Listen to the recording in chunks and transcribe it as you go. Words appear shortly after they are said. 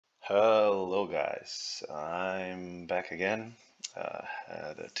Hello guys, I'm back again.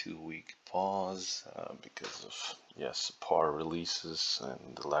 Had a 2 week pause because of poor releases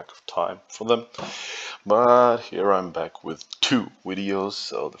and the lack of time for them. But here I'm back with two videos.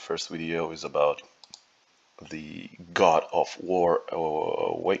 So the first video is about the God of War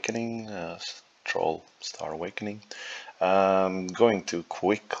Awakening, Troll Star Awakening. I'm going to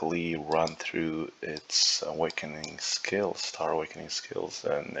quickly run through its awakening skills, Star Awakening skills,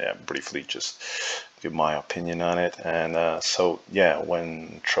 and briefly just give my opinion on it. And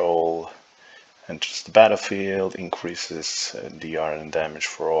when Troll enters the battlefield, increases DR and damage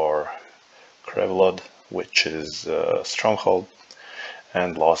for Kyrre, which is Stronghold,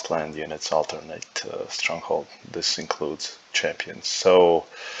 and Lost Land units alternate Stronghold. This includes champions. So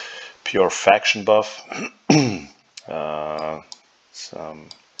pure faction buff. Some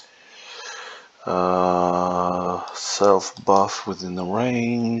self buff within the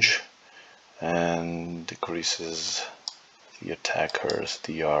range, and decreases the attacker's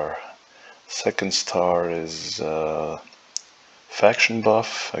DR. Second star is faction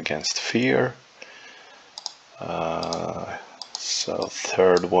buff against fear. So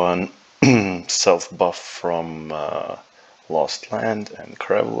third one, self buff from Lost Land and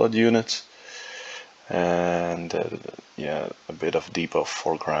Kyrre units, and a bit of debuff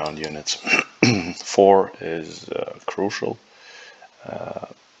for ground units. 4 is crucial.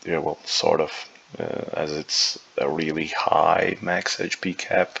 Sort of, as it's a really high max HP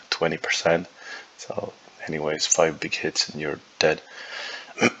cap, 20%. So anyways, 5 big hits and you're dead.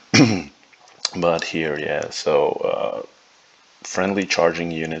 But here, friendly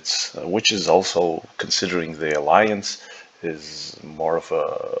charging units, which is also, considering the alliance, is more of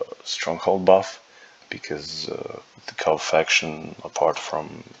a stronghold buff, because the Cove faction, apart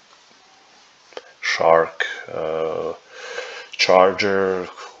from Shark, Charger,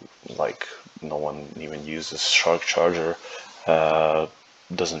 like no one even uses Shark Charger,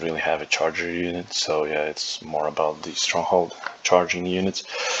 doesn't really have a charger unit, so it's more about the stronghold charging units.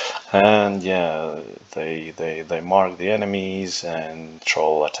 And they mark the enemies, and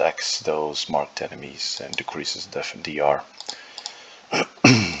Troll attacks those marked enemies and decreases DR.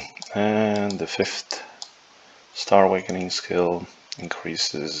 And the 5th Star Awakening skill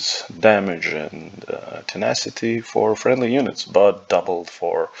increases damage and tenacity for friendly units, but doubled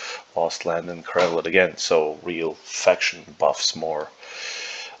for Lost Land and Kyrre again. So real faction buffs more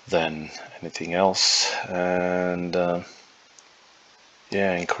than anything else. And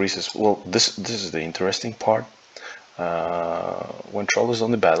increases. Well, this is the interesting part. When Troll is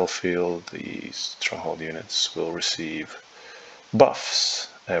on the battlefield, the stronghold units will receive buffs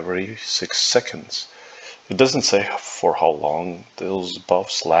every 6 seconds. It doesn't say for how long those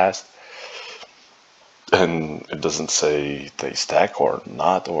buffs last, and it doesn't say they stack or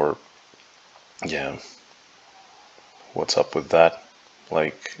not, or what's up with that.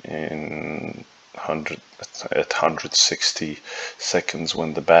 Like in 160 seconds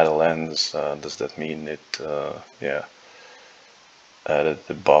when the battle ends, does that mean it added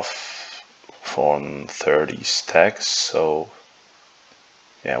the buff on 30 stacks? So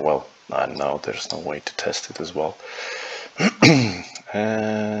I don't know, there's no way to test it as well.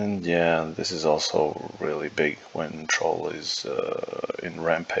 And this is also really big when Troll is in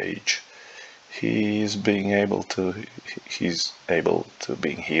Rampage. He's able to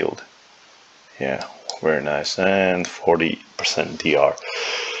being healed. Very nice. And 40% DR.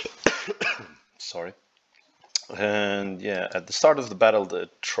 Sorry. And at the start of the battle, the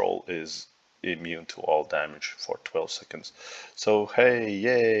Troll is immune to all damage for 12 seconds. So hey,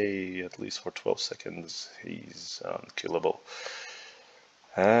 yay, at least for 12 seconds he's unkillable.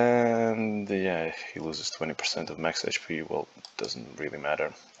 And he loses 20% of max HP. Well, doesn't really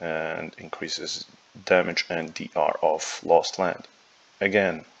matter. And increases damage and DR of Lost Land.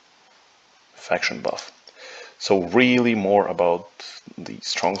 Again, faction buff. So really more about the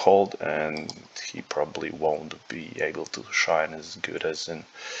stronghold, and he probably won't be able to shine as good as in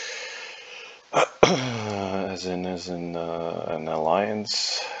an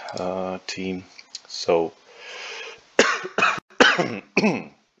alliance team. So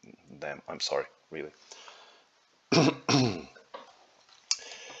damn, I'm sorry, really.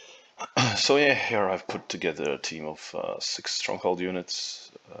 So here I've put together a team of 6 stronghold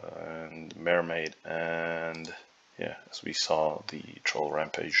units and Mermaid, and as we saw, the Troll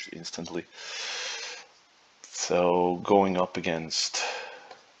rampaged instantly. So going up against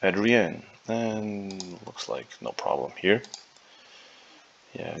Adrienne, and looks like no problem here.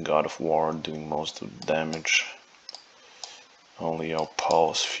 God of War doing most of the damage. Only our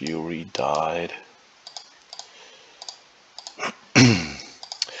Paul's Fury died.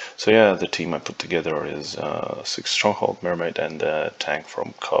 So yeah, the team I put together is 6 Stronghold Mermaid and a tank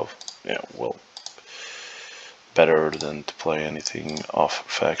from Cove. Yeah, well, better than to play anything off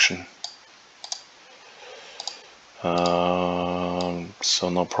faction. So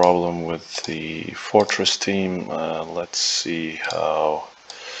no problem with the Fortress team. Let's see how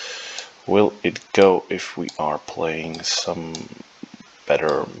will it go if we are playing some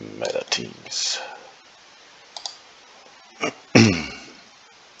better meta teams.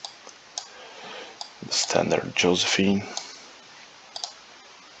 The standard Josephine.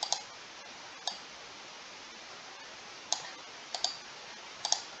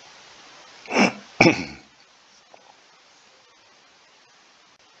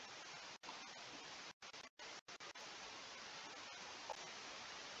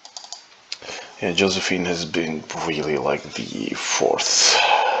 Yeah, Josephine has been really like the 4th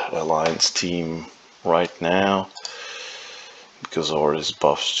alliance team right now because Oris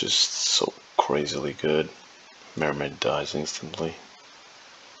buff's just so crazily good. Mermaid dies instantly.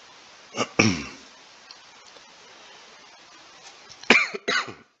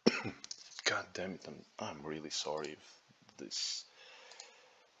 God damn it, I'm really sorry if this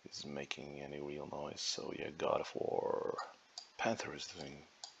is making any real noise. So yeah, God of War. Panther is doing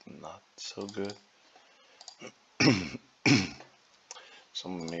not so good. So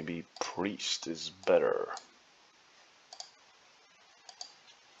maybe Priest is better.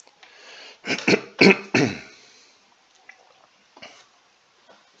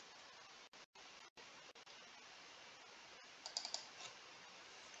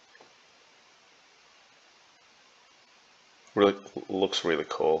 Really looks really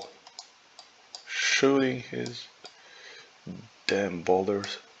cool. Shooting his damn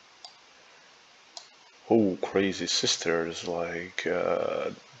boulders. Oh, crazy sisters like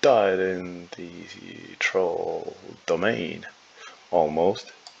died in the troll domain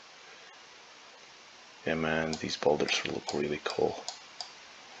almost. Yeah, man, these boulders look really cool.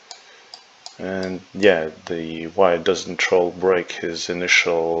 And yeah, why doesn't troll break his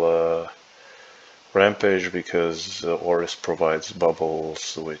initial rampage? Because Oris provides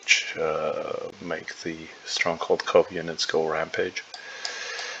bubbles which make the Stronghold Cove units go rampage.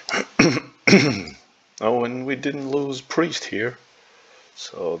 Oh, and we didn't lose Priest here,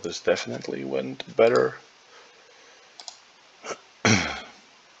 so this definitely went better.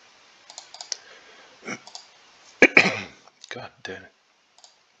 God damn it.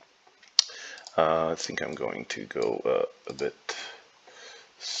 I think I'm going to go a bit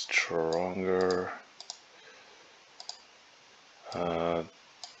stronger. I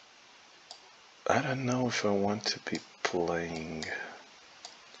don't know if I want to be playing.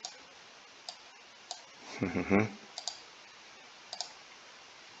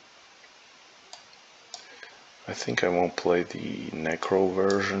 I think I won't play the Necro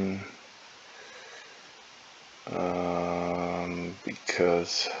version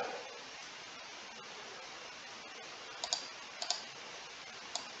because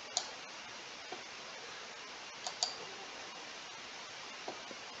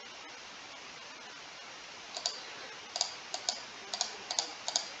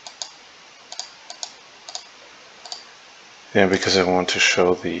I want to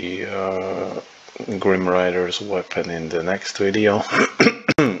show the Grim Rider's weapon in the next video.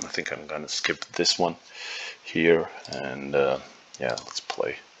 I think I'm gonna skip this one here and yeah, let's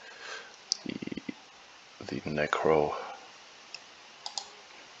play the Necro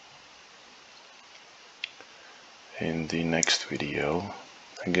in the next video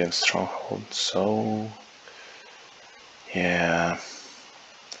against Stronghold. So yeah,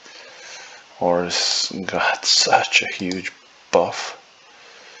 Oris got such a huge buff.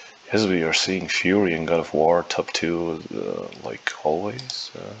 As we are seeing Fury and God of War top 2 like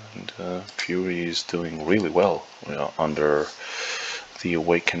always, and Fury is doing really well under the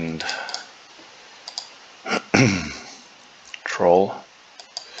awakened troll.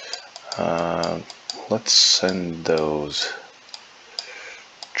 Let's send those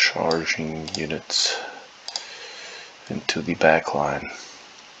charging units into the back line.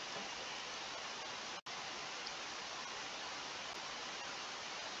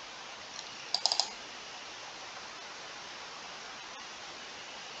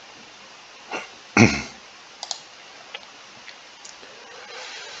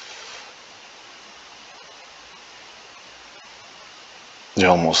 It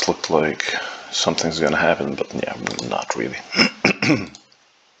almost looked like something's gonna happen, but yeah, not really.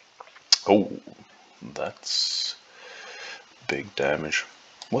 Oh, that's big damage.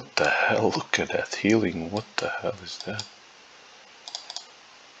 What the hell? Look at that healing. What the hell is that?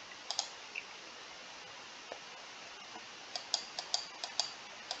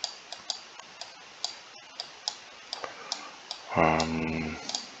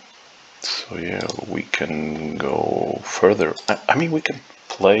 So yeah, we can go further. I mean, we can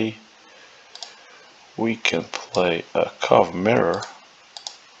play a Cove mirror,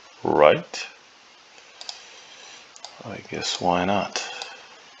 right? I guess why not?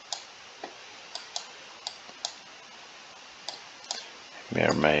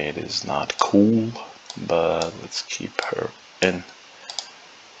 Mermaid is not cool, but let's keep her in.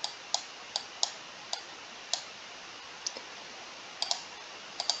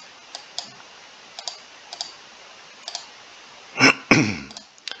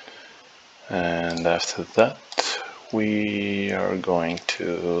 And after that, we are going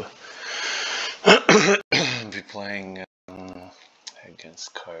to be playing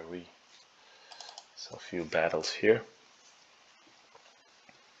against Kyrre. So a few battles here.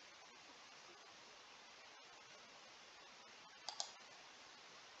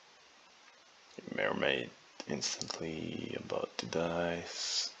 Mermaid instantly about to die.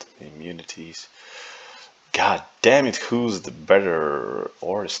 The immunities. God damn it, who's the better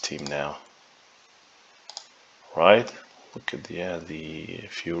Oris team now? Right? Look at the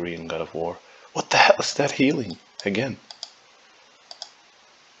Fury and God of War. What the hell is that healing? Again.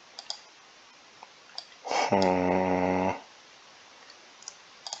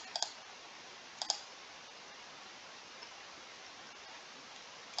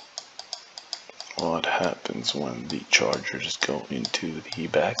 What happens when the chargers go into the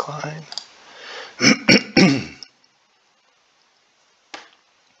backline?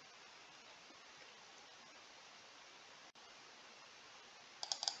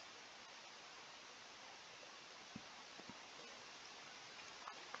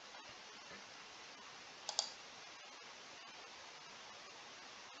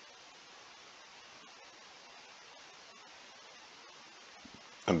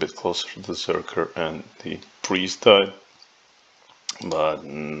 A bit closer to the Zerker and the Priest died, but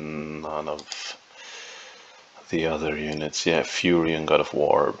none of the other units. Yeah, Fury and God of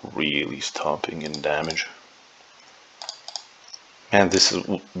War really stomping in damage. And this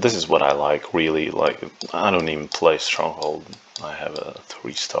is what I like, really. Like, I don't even play Stronghold. I have a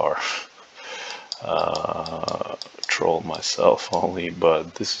 3-star troll myself only,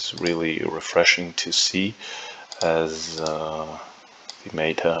 but this is really refreshing to see as the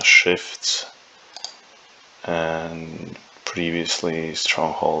meta shifts. And previously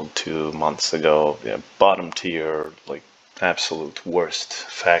Stronghold 2 months ago, yeah, bottom tier, like absolute worst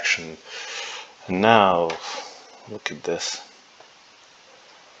faction. And now look at this,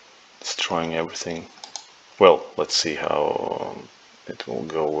 destroying everything. Well, let's see how it will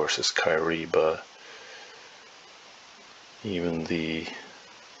go versus Kyrre, but even the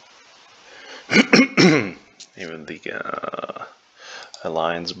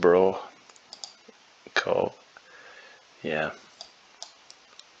Alliance bro Cove, yeah.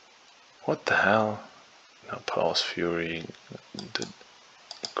 What the hell? Now Pulse Fury did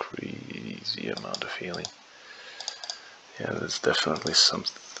a crazy amount of healing. Yeah, there's definitely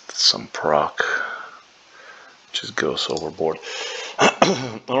some proc just goes overboard.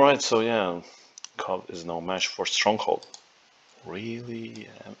 Alright, so yeah, Cove is no match for Stronghold. Really?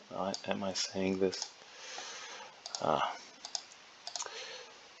 Am I saying this?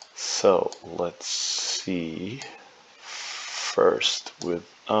 So let's see. First,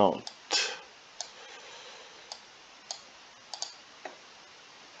 without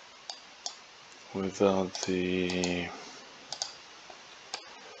the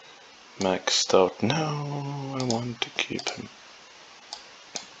maxed out. No, I want to keep him.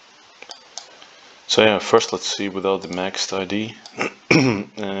 So yeah, first let's see without the maxed ID.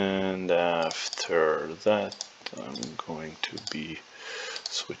 And after that, I'm going to be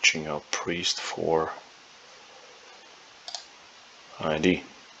switching out Priest for ID.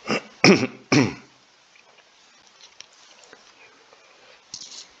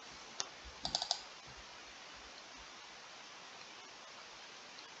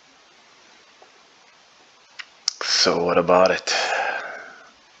 So what about it?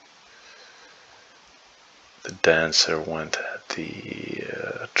 The dancer went at the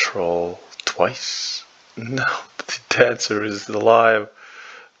troll twice. No, the dancer is alive.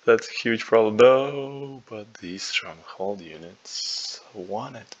 That's a huge problem. No, but these Stronghold units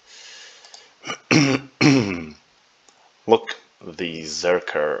won it. Look, the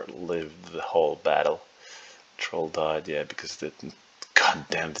Zerker lived the whole battle. Troll died, yeah, because the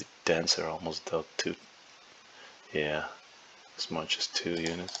goddamn the dancer almost dealt 2. Yeah, as much as 2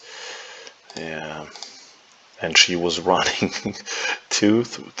 units. Yeah, and she was running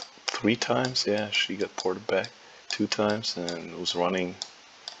 3 times. Yeah, she got ported back 2 times and was running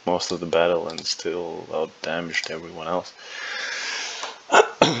most of the battle and still out damaged everyone else.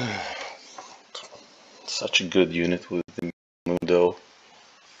 Such a good unit with the Mundo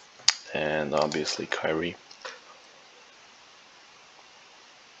and obviously Kyrre.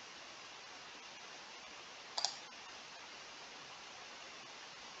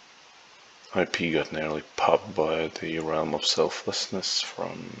 IP got nearly popped by the Realm of Selflessness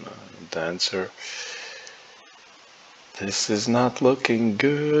from Dancer. This is not looking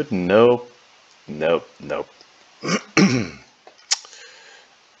good. Nope. Nope. Nope.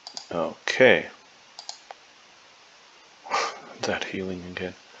 Okay. That healing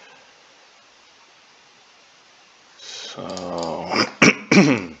again. So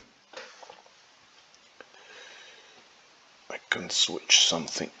I can switch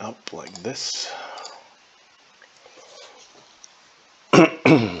something up like this.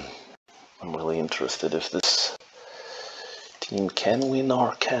 I'm really interested if this team can win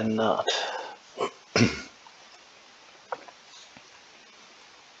or cannot.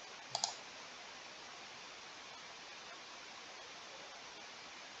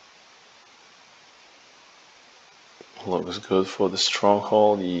 Looks good for the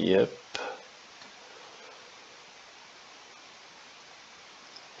stronghold, yep.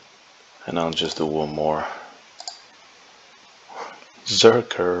 And I'll just do one more.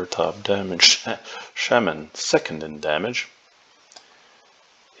 Zerker, top damage. Shaman, second in damage.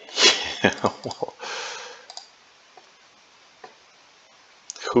 Yeah, well.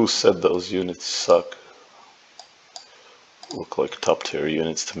 Who said those units suck? Look like top tier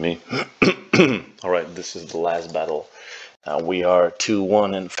units to me. Alright, this is the last battle. We are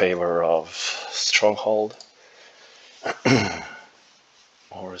 2-1 in favor of Stronghold.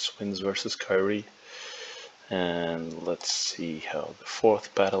 Oris wins versus Kyrre. And let's see how the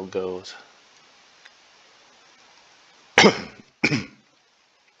fourth battle goes.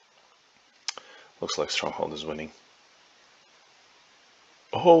 Looks like Stronghold is winning.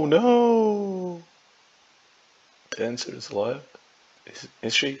 Oh no! Dancer is alive?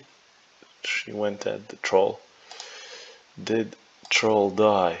 Is she? She went at the troll. Did troll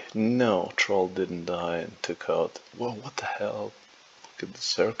die? No, troll didn't die and took out. Whoa, what the hell? Look at the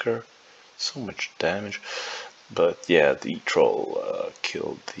Zerker. So much damage. But yeah, the troll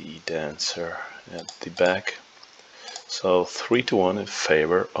killed the Dancer at the back. So 3-1 in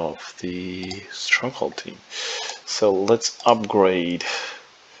favor of the Stronghold team. So let's upgrade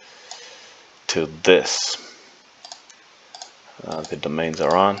to this. The domains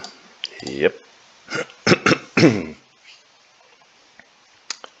are on. Yep.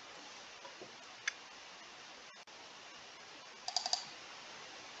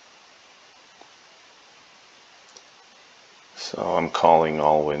 So I'm calling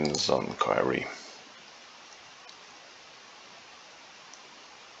all wins on Kyrre.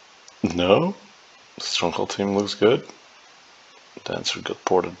 No, the Stronghold team looks good. Dancer got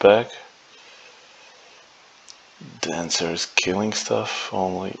ported back. Dancer is killing stuff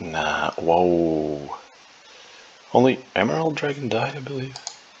only. Nah, whoa. Only Emerald Dragon died, I believe.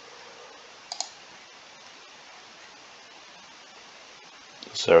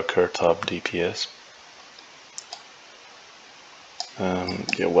 Zerker top DPS.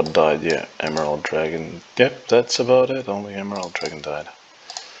 Yeah, what died? Yeah, Emerald Dragon. Yep, that's about it. Only Emerald Dragon died.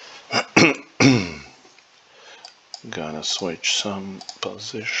 Gonna switch some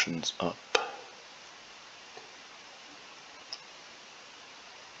positions up.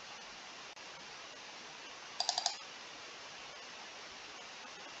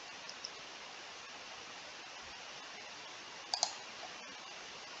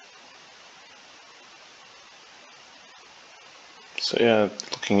 So yeah,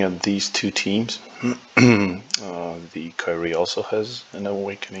 looking at these two teams, the Kyrre also has an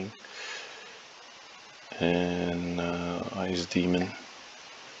awakening, and Ice Demon.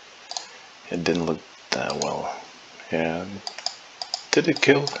 It didn't look that well. Yeah, did it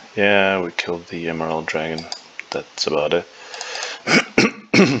kill? Yeah, we killed the Emerald Dragon. That's about it.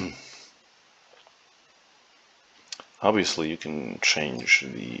 Obviously, you can change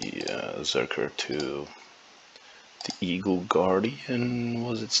the Zerker to the Eagle Guardian,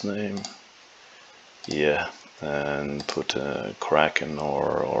 was its name? Yeah, and put a Kraken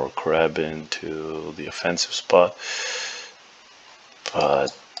or Crab into the offensive spot.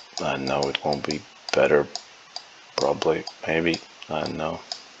 But I know it won't be better, probably, maybe, I don't know,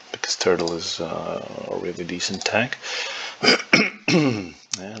 because Turtle is a really decent tank. And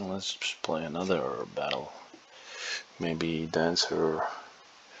let's just play another battle. Maybe Dancer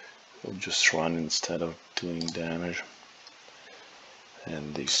will just run instead of doing damage,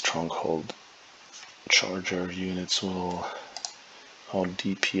 and the Stronghold Charger units will How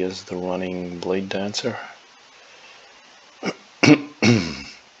DP is the running blade dancer?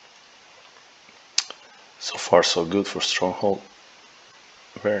 So far so good for stronghold.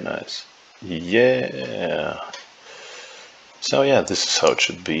 Very nice. Yeah. So yeah, this is how it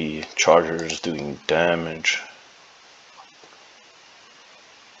should be. Chargers doing damage.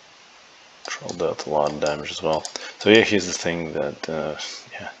 Trolled out a lot of damage as well. So yeah, here's the thing that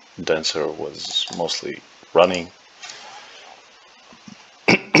yeah, Dancer was mostly running.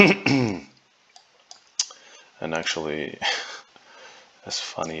 And actually, as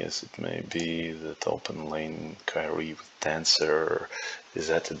funny as it may be, that open lane Kyrre with Dancer is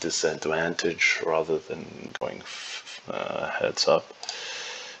at a disadvantage rather than going heads up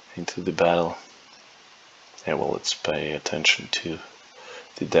into the battle. Yeah, well, let's pay attention to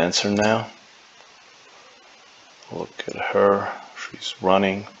the Dancer now. Look at her, she's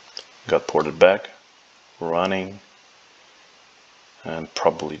running, got ported back, running, and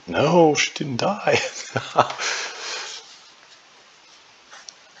probably, no, she didn't die.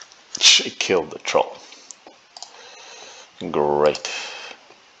 She killed the troll. Great.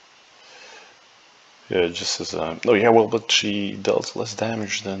 Yeah, just as oh yeah, well, but she dealt less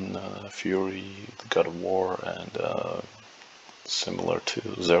damage than Fury, the God of War, and similar to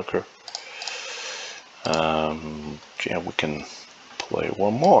Zerker. Yeah, we can play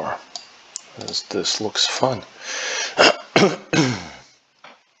one more, as this looks fun.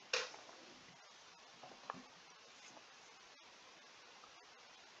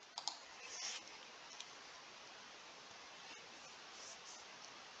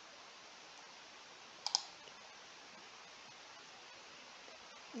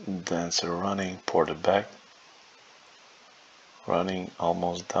 Dancer running, ported back. Running,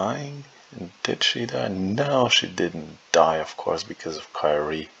 almost dying. And did she die? No, she didn't die, of course, because of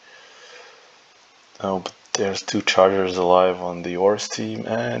Kyrre. Oh, but there's two Chargers alive on the Oris team,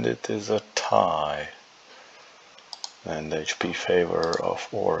 and it is a tie. And HP favor of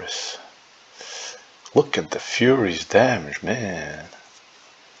Oris. Look at the Fury's damage, man.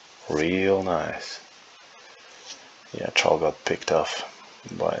 Real nice. Yeah, Troll got picked off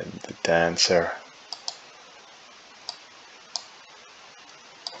by the Dancer.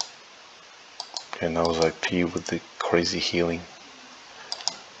 Okay, nose IP with the crazy healing.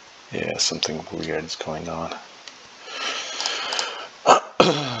 Yeah, something weird is going on.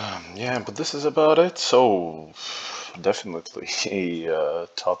 Yeah, but this is about it. So definitely a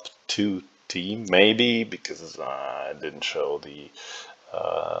top 2 team, maybe, because I didn't show the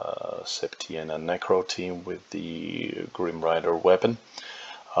Septienna Necro team with the Grim Rider weapon,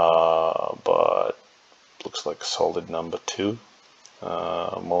 but looks like a solid number 2.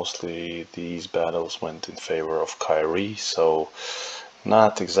 Mostly these battles went in favor of Kyrre, so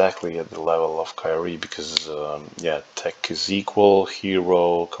not exactly at the level of Kyrre, because yeah, tech is equal,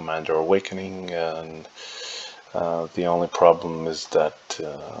 hero, commander awakening, and the only problem is that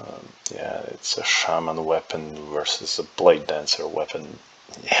yeah, it's a shaman weapon versus a blade dancer weapon.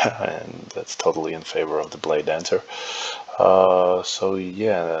 Yeah, and that's totally in favor of the blade dancer. So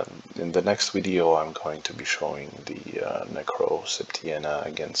yeah, in the next video I'm going to be showing the Necro Septienna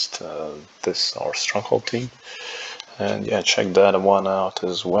against this, our Stronghold team. And yeah, check that one out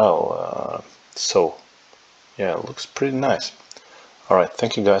as well. So yeah, it looks pretty nice. Alright,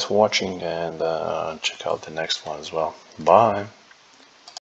 thank you guys for watching, and check out the next one as well. Bye!